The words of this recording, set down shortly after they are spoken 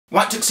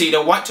White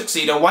tuxedo, white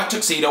tuxedo, white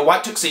tuxedo,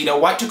 white tuxedo,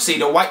 white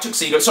tuxedo, white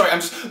tuxedo. Sorry, I'm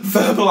just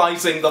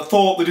verbalising the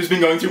thought that has been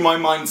going through my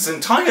mind this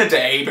entire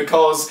day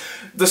because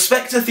the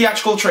SPECTRE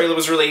theatrical trailer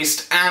was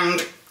released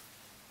and...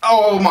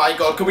 oh my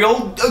god, can we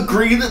all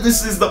agree that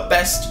this is the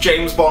best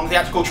James Bond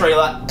theatrical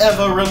trailer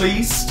ever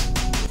released?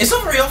 It's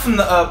not very often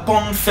that a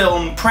Bond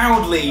film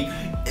proudly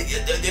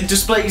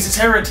displays its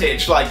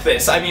heritage like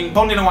this. I mean,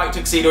 Bond in a white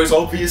tuxedo is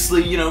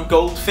obviously, you know,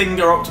 Goldfinger,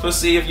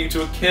 Octopussy, A View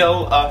to a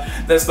Kill.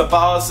 There's the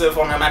bars of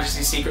On Her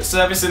Majesty's Secret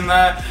Service in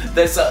there.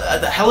 There's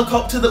the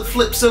helicopter that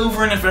flips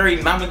over in a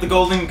very Man with the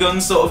Golden Gun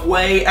sort of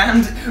way,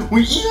 and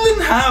we even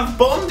have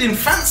Bond in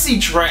fancy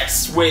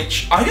dress,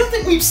 which I don't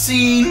think we've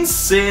seen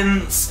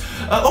since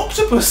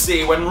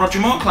Octopussy, when Roger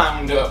Moore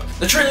clowned up.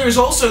 The trailer is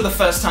also the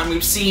first time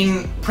we've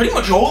seen pretty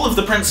much all of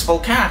the principal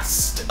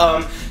cast.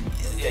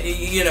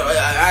 You know,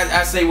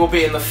 as they will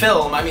be in the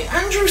film. I mean,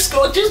 Andrew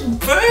Scott just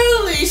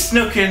barely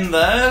snuck in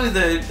there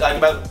with like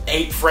about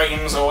 8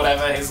 frames or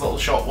whatever his little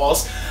shot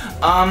was.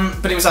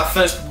 But it was our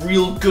first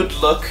real good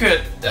look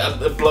at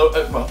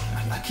well,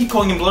 I keep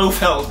calling him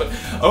Blofeld, but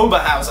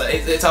Oberhauser.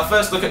 It's our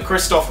first look at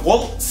Christoph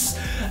Waltz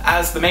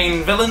as the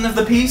main villain of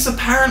the piece.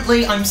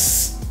 Apparently, I'm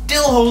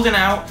still holding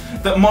out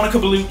that Monica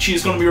Bellucci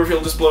is going to be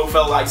revealed as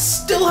Blofeld. I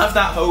still have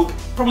that hope.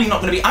 Probably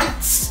not going to be. I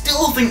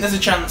still think there's a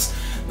chance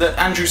that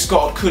Andrew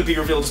Scott could be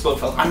revealed as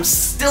Blofeld. I'm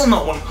still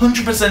not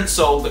 100%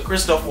 sold that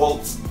Christoph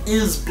Waltz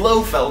is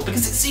Blofeld,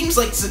 because it seems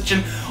like such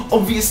an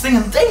obvious thing,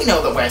 and they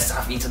know that we're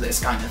savvy to this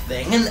kind of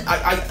thing, and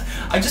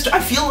I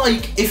feel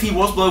like if he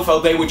was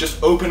Blofeld, they would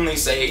just openly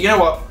say, you know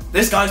what,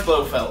 this guy's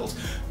Blofeld,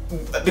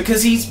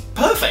 because he's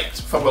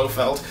perfect for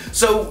Blofeld.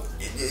 So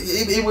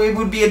it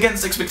would be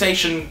against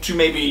expectation to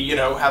maybe, you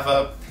know, have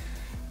a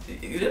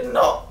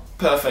not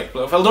perfect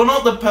Blofeld, or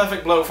not the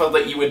perfect Blofeld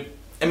that you would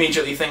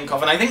immediately think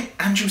of, and I think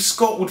Andrew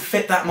Scott would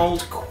fit that mould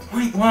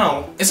quite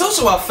well. It's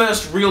also our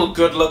first real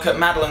good look at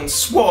Madeleine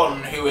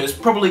Swann, who is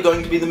probably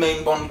going to be the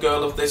main Bond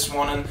girl of this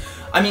one, and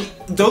I mean,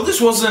 though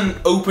this wasn't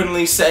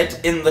openly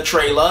said in the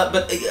trailer,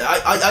 but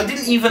I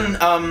didn't even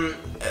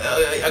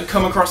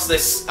come across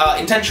this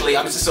intentionally.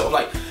 I was just sort of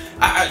like,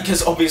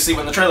 because obviously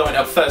when the trailer went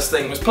up, first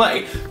thing was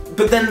play,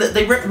 but then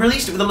they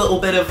released it with a little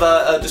bit of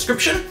a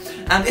description,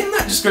 and in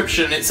that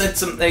description it said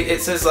something,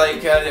 it says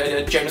like,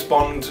 James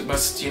Bond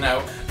must, you know,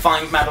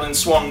 find Madeleine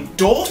Swann,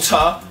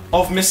 daughter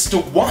of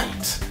Mr.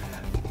 White.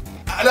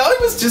 And I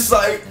was just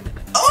like,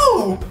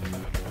 oh,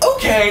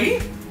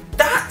 okay,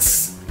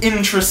 that's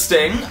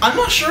interesting. I'm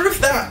not sure if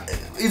that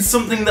is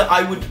something that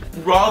I would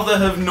rather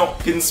have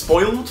not been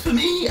spoiled for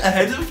me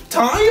ahead of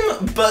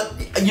time, but,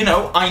 you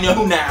know, I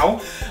know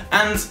now.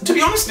 And to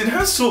be honest, it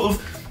has sort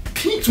of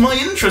piqued my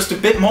interest a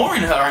bit more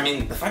in her. I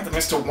mean, the fact that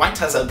Mr. White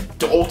has a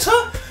daughter,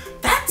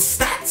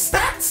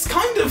 that's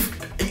kind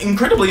of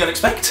incredibly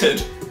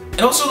unexpected.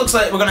 It also looks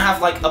like we're gonna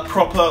have like a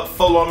proper,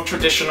 full-on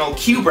traditional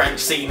Q branch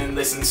scene in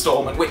this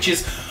installment, which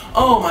is,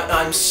 oh my,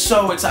 I'm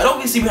so excited.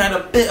 Obviously we had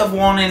a bit of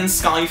one in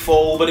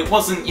Skyfall, but it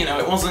wasn't, you know,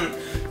 it wasn't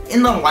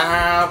in the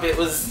lab, it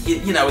was,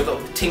 you know, with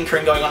the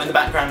tinkering going on in the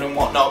background and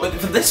whatnot, but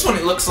for this one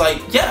it looks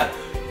like, yeah,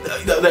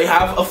 they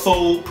have a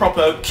full,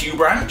 proper Q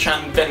branch,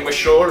 and Ben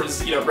Whishaw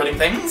is, you know, running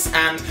things,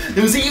 and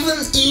there was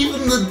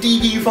even the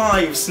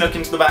DB5 snuck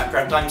into the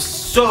background. I'm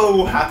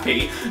so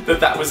happy that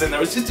that was in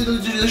there. It's just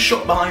a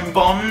shot behind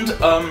Bond.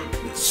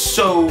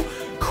 So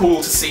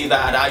cool to see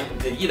that.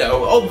 You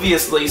know,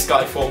 obviously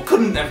Skyfall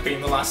couldn't have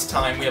been the last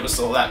time we ever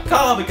saw that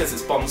car because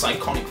it's Bond's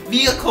iconic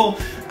vehicle,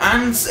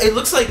 and it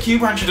looks like Q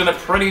Branch had done a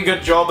pretty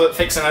good job at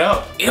fixing it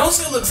up. It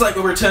also looks like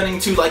we're returning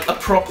to like a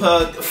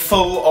proper,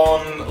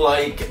 full-on,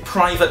 like,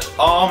 private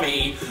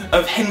army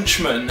of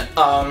henchmen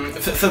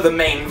for the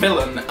main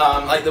villain.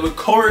 Like, there were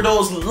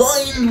corridors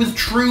lined with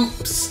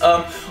troops.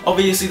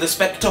 Obviously the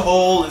Spectre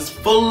Hall is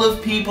full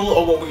of people,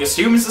 or what we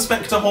assume is the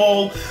Spectre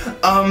Hall.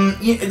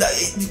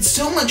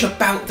 So much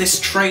about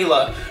this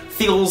trailer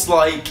feels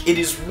like it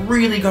is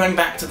really going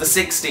back to the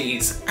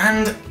 60s,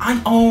 and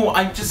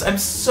I'm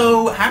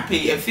so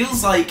happy. It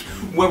feels like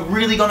we're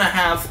really gonna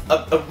have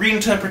a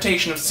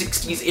reinterpretation of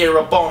 60s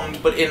era Bond,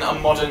 but in a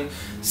modern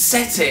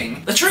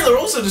setting. The trailer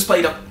also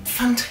displayed a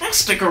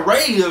fantastic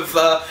array of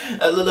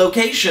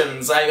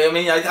locations. I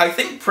mean, I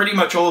think pretty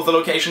much all of the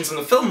locations in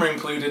the film are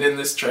included in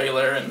this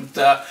trailer, and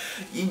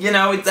you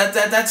know,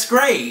 that's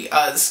great.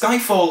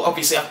 Skyfall,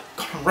 obviously, I've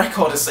got on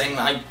record as saying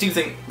that I do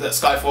think that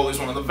Skyfall is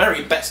one of the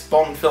very best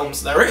Bond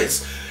films there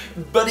is,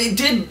 but it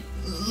did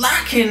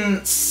lack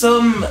in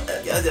some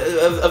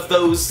of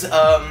those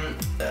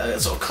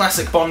sort of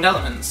classic Bond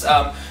elements.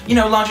 You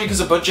know, largely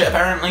because of budget,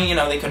 apparently. You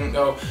know, they couldn't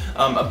go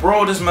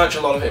abroad as much.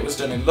 A lot of it was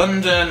done in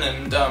London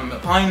and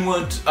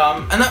Pinewood,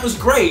 and that was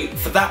great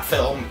for that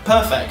film,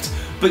 perfect.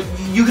 But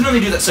you can only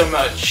do that so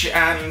much,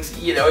 and,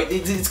 you know,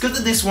 it's good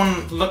that this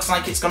one looks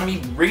like it's gonna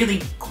be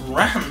really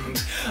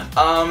grand.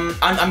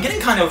 I'm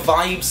getting kind of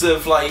vibes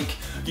of, like,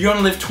 You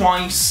Only Live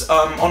Twice,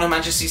 On Her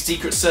Majesty's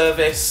Secret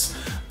Service,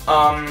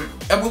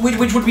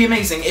 which would be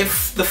amazing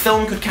if the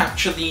film could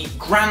capture the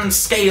grand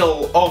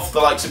scale of the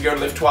likes of You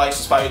Only Live Twice,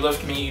 The Spy Who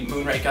Loved Me,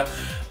 Moonraker,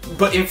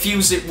 but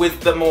infuse it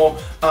with the more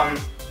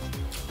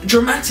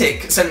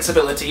dramatic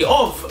sensibility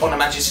of On Her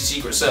Majesty's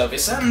Secret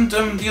Service and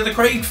the other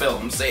Craig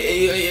films.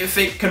 If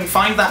it can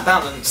find that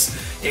balance,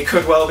 it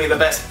could well be the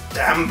best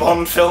damn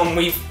Bond film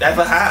we've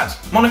ever had.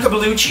 Monica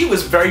Bellucci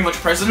was very much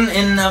present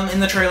in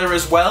the trailer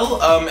as well.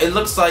 It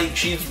looks like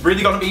she's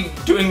really gonna be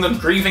doing the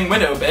grieving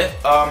widow bit.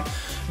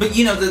 But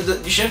you know,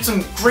 she had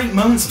some great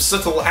moments of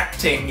subtle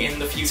acting in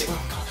the few.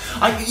 Oh god.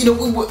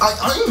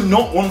 I'm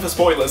not one for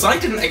spoilers. I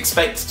didn't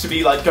expect to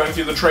be like going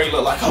through the trailer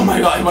like, oh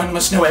my god, I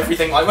must know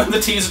everything. Like when the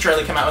teaser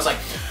trailer came out, I was like,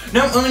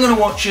 no, I'm only gonna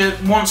watch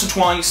it once or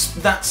twice,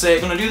 that's it.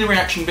 Gonna do the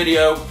reaction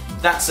video,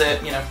 that's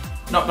it, you know.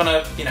 Not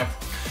gonna, you know,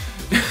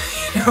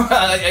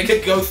 I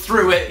could go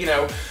through it, you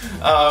know,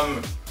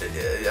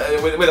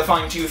 with a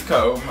fine-tooth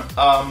comb,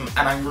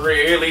 and I'm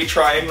really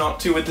trying not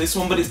to with this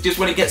one, but it's just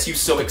when it gets you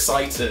so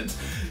excited,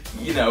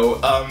 you know,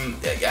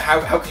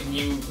 how can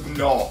you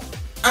not?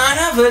 I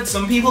have heard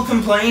some people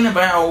complain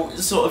about,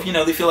 sort of, you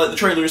know, they feel like the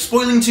trailer is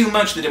spoiling too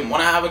much, they didn't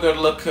want to have a good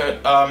look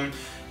at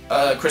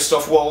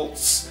Christoph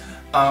Waltz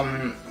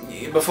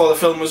before the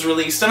film was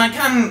released, and I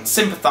can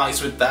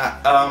sympathise with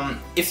that.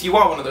 If you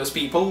are one of those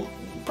people,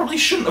 probably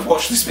shouldn't have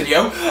watched this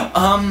video,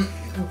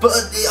 but,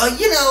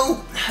 you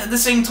know, at the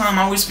same time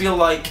I always feel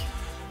like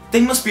they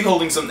must be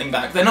holding something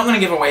back. They're not going to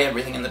give away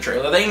everything in the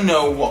trailer. They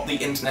know what the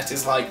internet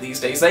is like these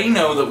days. They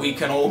know that we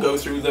can all go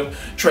through the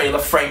trailer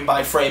frame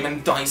by frame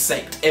and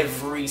dissect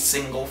every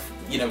single,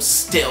 you know,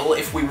 still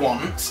if we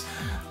want.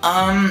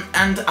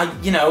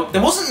 You know,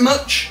 there wasn't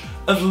much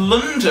of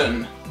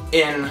London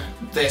in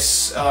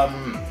this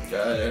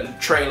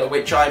trailer,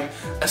 which I'm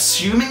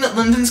assuming that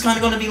London's kind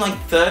of going to be like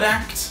third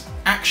act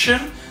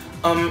action,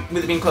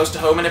 with it being close to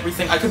home and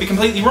everything. I could be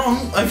completely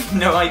wrong. I've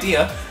no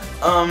idea.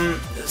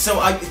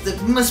 So they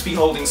must be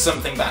holding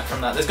something back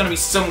from that. There's going to be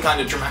some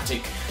kind of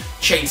dramatic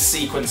chase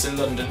sequence in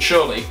London,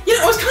 surely. You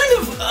know, I was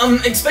kind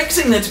of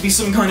expecting there to be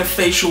some kind of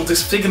facial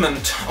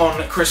disfigurement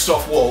on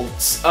Christoph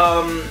Waltz,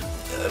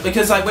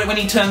 because when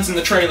he turns in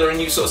the trailer and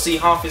you sort of see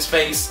half his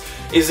face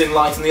is in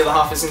light and the other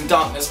half is in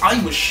darkness,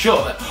 I was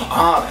sure that,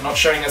 they're not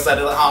showing us that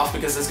other half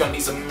because there's going to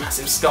be some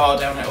massive scar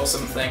down it or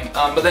something.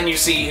 But then you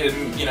see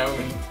him, you know,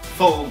 in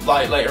full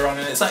light later on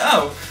and it's like,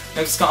 oh,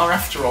 no scar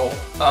after all.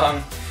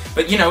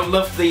 But you know,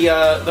 loved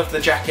the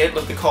jacket,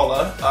 loved the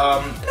collar.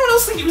 Anyone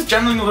else think he was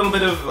channeling a little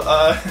bit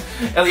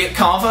of Elliot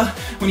Carver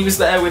when he was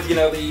there with, you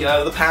know,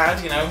 the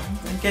pad? You know,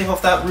 gave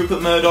off that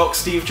Rupert Murdoch,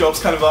 Steve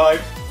Jobs kind of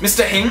vibe.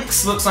 Mr.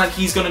 Hinks looks like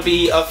he's going to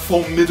be a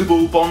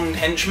formidable Bond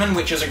henchman,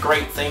 which is a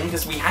great thing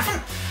because we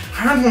haven't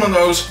had one of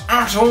those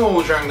at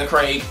all during the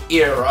Craig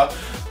era.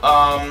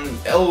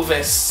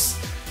 Elvis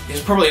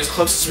is probably as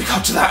close as we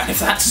got to that, and if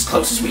that's as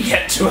close as we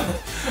get to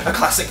a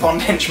classic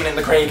Bond henchman in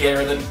the Craig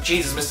era, then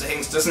Jesus, Mr.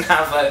 Hinks doesn't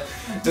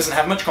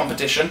have much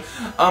competition.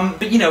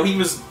 But you know, he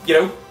was, you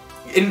know,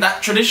 in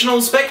that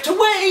traditional Spectre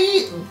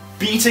way,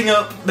 beating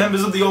up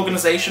members of the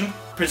organisation,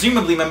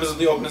 presumably members of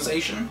the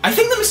organisation. I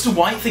think the Mr.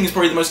 White thing is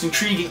probably the most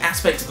intriguing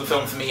aspect of the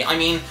film for me. I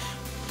mean,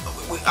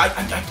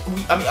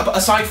 I mean,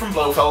 aside from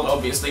Blofeld,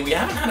 obviously, we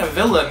haven't had a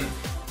villain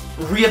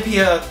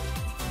reappear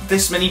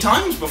this many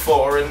times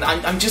before, and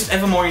I'm just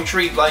ever more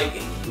intrigued, like,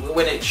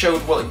 when it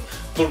showed what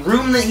the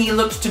room that he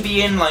looked to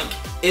be in, like,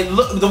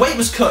 the way it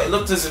was cut, it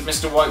looked as if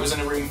Mr. White was in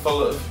a room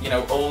full of, you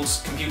know, old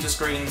computer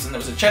screens, and there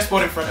was a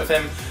chessboard in front of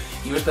him.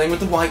 He was playing with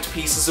the white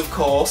pieces, of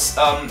course.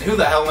 Who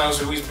the hell knows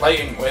who he's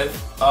playing with?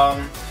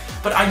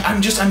 But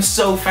I'm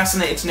so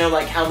fascinated to know,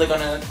 like, how they're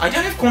gonna... I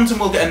don't know if Quantum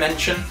will get a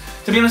mention.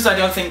 To be honest, I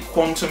don't think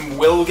Quantum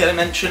will get a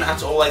mention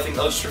at all. I think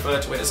they'll just refer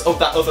to it as, oh,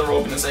 that other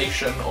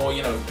organisation, or,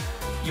 you know,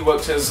 you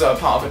worked as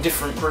part of a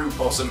different group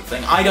or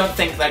something. I don't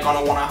think they're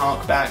gonna want to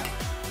hark back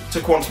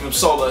to Quantum of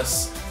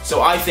Solace,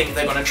 so I think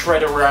they're gonna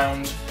tread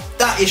around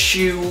that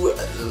issue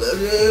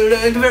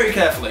very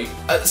carefully.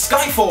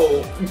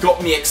 Skyfall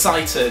got me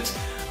excited,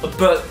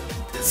 but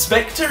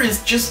Spectre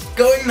is just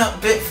going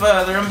that bit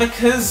further, and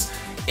because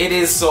it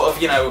is sort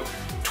of, you know,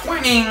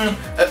 twanging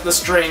at the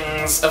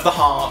strings of the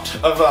heart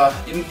of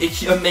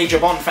a major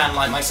Bond fan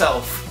like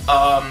myself,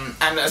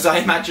 and as I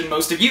imagine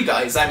most of you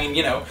guys, I mean,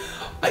 you know,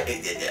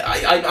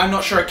 I'm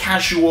not sure a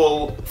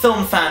casual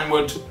film fan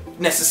would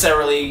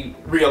necessarily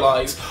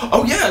realise,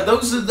 oh yeah,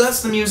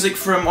 that's the music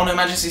from On Her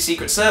Majesty's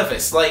Secret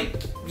Service,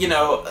 like, you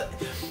know,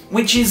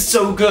 which is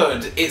so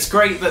good. It's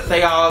great that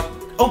they are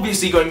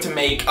obviously going to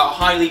make a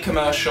highly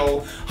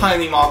commercial,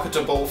 highly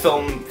marketable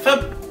film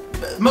for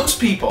most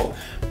people,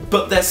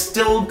 but they're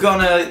still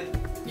gonna,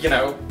 you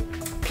know,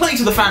 play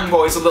to the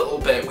fanboys a little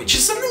bit, which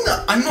is something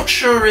that I'm not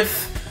sure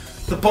if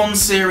the Bond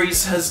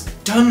series has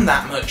done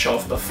that much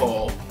of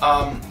before.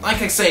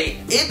 Like I say,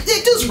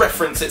 it does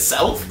reference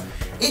itself,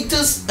 it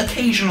does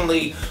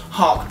occasionally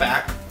hark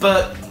back,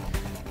 but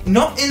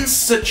not in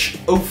such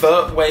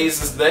overt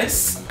ways as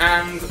this,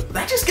 and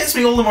that just gets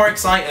me all the more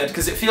excited,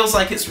 because it feels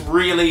like it's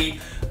really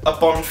a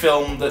Bond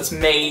film that's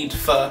made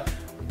for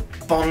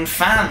Bond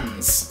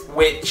fans,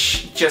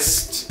 which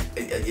just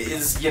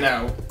is, you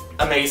know,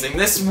 amazing.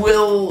 This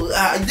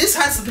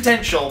has the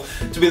potential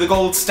to be the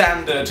gold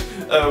standard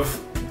of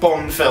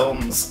Bond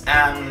films,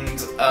 and,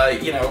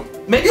 you know,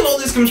 maybe a lot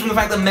of this comes from the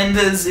fact that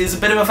Mendes is a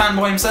bit of a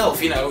fanboy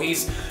himself, you know,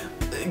 he's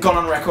gone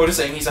on record as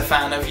saying he's a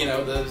fan of, you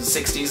know, the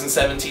 60s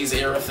and 70s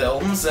era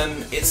films,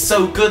 and it's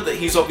so good that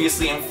he's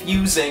obviously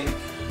infusing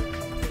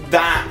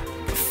that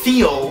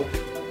feel,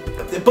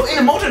 but in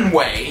a modern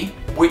way,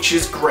 which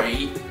is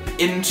great,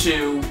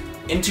 into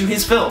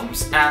his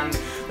films. And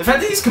the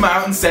fact that he's come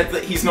out and said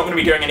that he's not going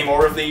to be doing any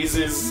more of these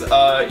is,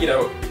 you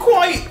know,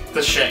 quite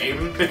the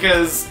shame,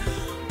 because,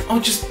 oh,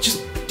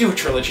 just do a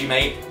trilogy,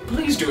 mate.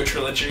 Please do a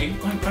trilogy.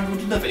 I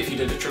would love it if you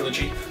did a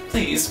trilogy.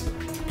 Please.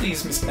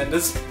 Please, Mr.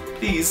 Mendes.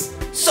 Please.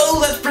 So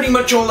that's pretty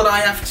much all that I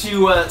have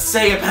to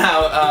say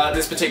about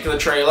this particular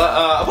trailer.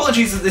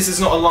 Apologies that this is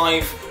not a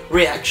live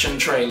reaction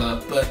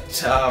trailer,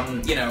 but,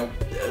 you know,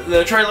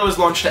 the trailer was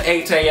launched at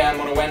 8 AM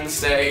on a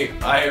Wednesday.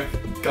 I've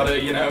gotta,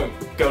 you know,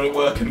 go to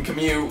work and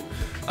commute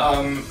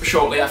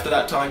shortly after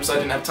that time, so I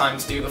didn't have time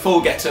to do the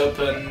full get-up,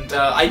 and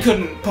I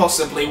couldn't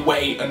possibly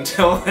wait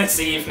until this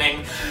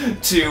evening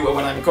to,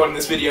 when I'm recording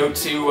this video,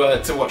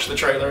 to watch the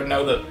trailer and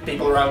know that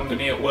people around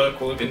me at work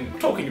will have been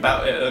talking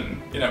about it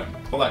and, you know,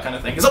 all that kind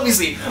of thing. Because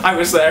obviously I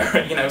was there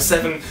at, you know,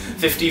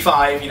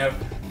 7:55, you know,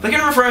 click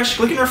and refresh,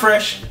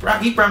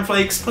 eat bran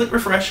flakes, click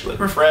refresh, click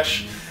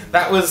refresh.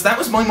 That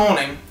was my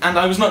morning, and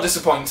I was not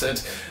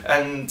disappointed.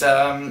 And,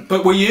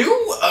 but were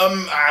you?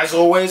 As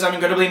always, I'm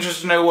incredibly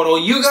interested to know what all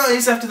you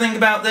guys have to think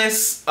about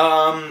this.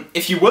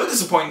 If you were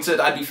disappointed,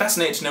 I'd be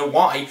fascinated to know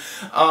why.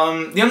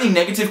 The only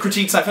negative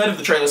critiques I've heard of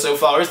the trailer so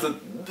far is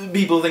that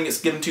people think it's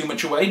given too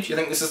much away. Do you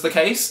think this is the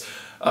case?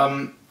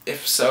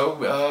 If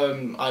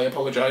so, I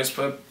apologise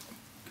for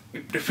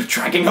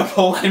dragging up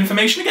all that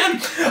information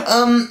again.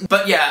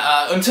 But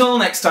yeah, until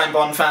next time,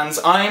 Bond fans,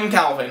 I'm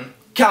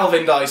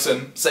Calvin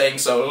Dyson, saying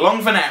so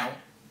long for now.